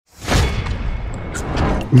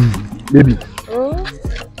Baby, I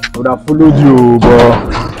would have followed you,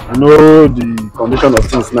 but I know the condition of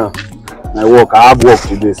things now. I have work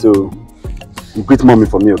today, so you greet mommy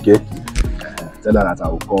for me, okay? Tell her that I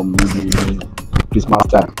will come maybe Christmas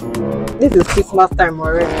time. This is Christmas time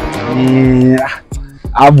already. Yeah,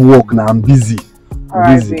 I have work now, I'm busy.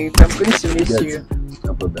 Alright, babe, I'm going to miss you.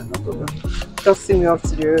 No problem, no problem. Just see me off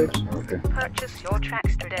to the road. Okay. Purchase your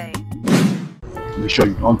tracks today. Make sure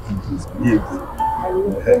you don't misbehave. I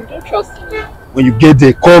will. Don't trust me. When you get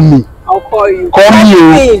there, call me. I'll call you. Call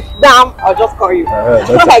me. Damn, I'll just call you.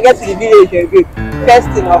 Once I get to the village again, first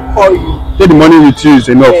thing I'll call you. Take the money with you is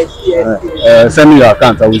enough. Yes. Send me your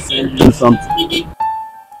account, I will send you something.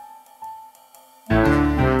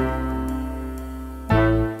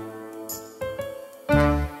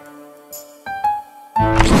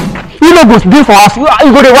 You no go stay for house.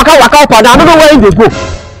 You go dey waka up and down. I don't know where you dey go.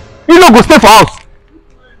 You no go stay for house.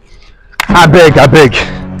 I beg.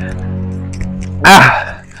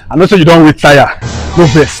 I know so you don't wait tire. No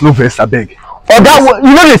vex, I beg. Oga,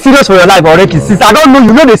 you know dey serious for your life already. Since I don't know,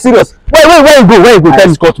 you know dey serious. Where you go? I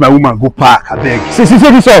escort my woman go park, I beg. See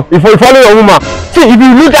this one. If you follow your woman, see if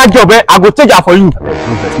you need that job, I go take her for you. No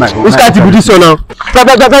vex, Which kind of be this one now?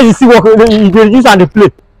 That you see work, you use and dey play.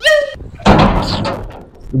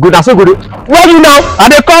 Good, that's so good. Where you now?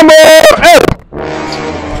 And they come hey!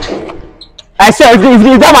 I said, if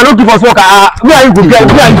that man don't give us work, where are you go get?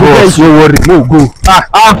 Don't worry, no go.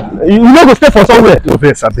 You no go stay for somewhere. No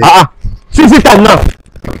vex, I beg. See time now.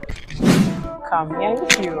 Come here,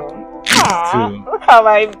 you. Look at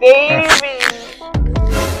my baby.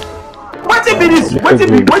 Wetin be this?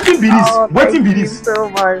 Wetin be this? So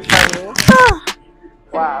much, honey.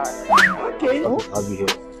 Wow. Okay. I'll be here.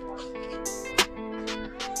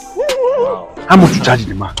 Wow. How much you charge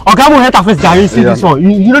the man? Okay, I'm gonna first Gary see this one.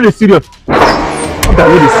 You know the serious. Okay, I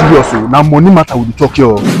know the serious. Now money matter with the talk here.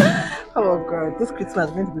 Oh God, this Christmas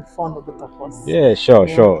is going to be fun for both of us. Yeah, sure.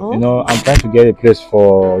 You know, I'm trying to get a place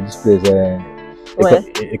for this place.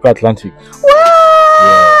 Eco Atlantic.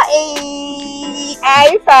 Wow!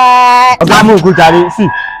 High five! Okay, I'm gonna go Gary. See,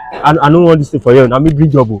 I don't want this thing for you. Now me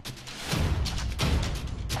bring job.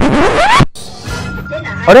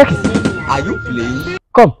 Are you playing?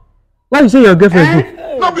 Come. Why you say your girlfriend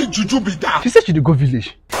go? Not be juju be that. She said she dey go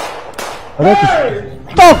village.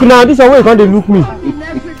 Talk now. This is why you can't look me.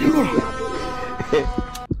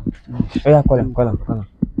 Oh yeah, call him.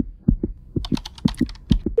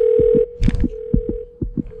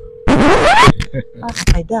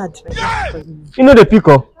 Ask my dad. You know the pick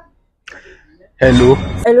up. Hello.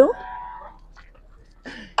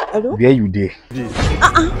 Where you there?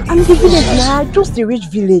 I'm in the village now. Just the rich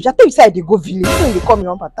village. I thought you said they go village. So they call me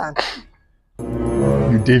one pattern.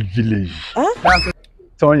 You dey village.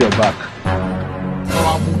 Turn your back.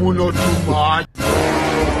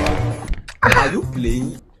 Are you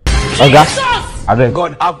playing? Oga, abeg.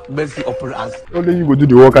 God have mercy upon us. Only you go do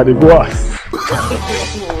the work and they go house.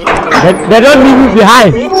 They don't leave you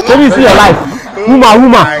behind. Let me see your life.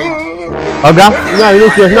 Woman. Oga,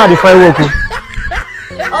 you know the firework.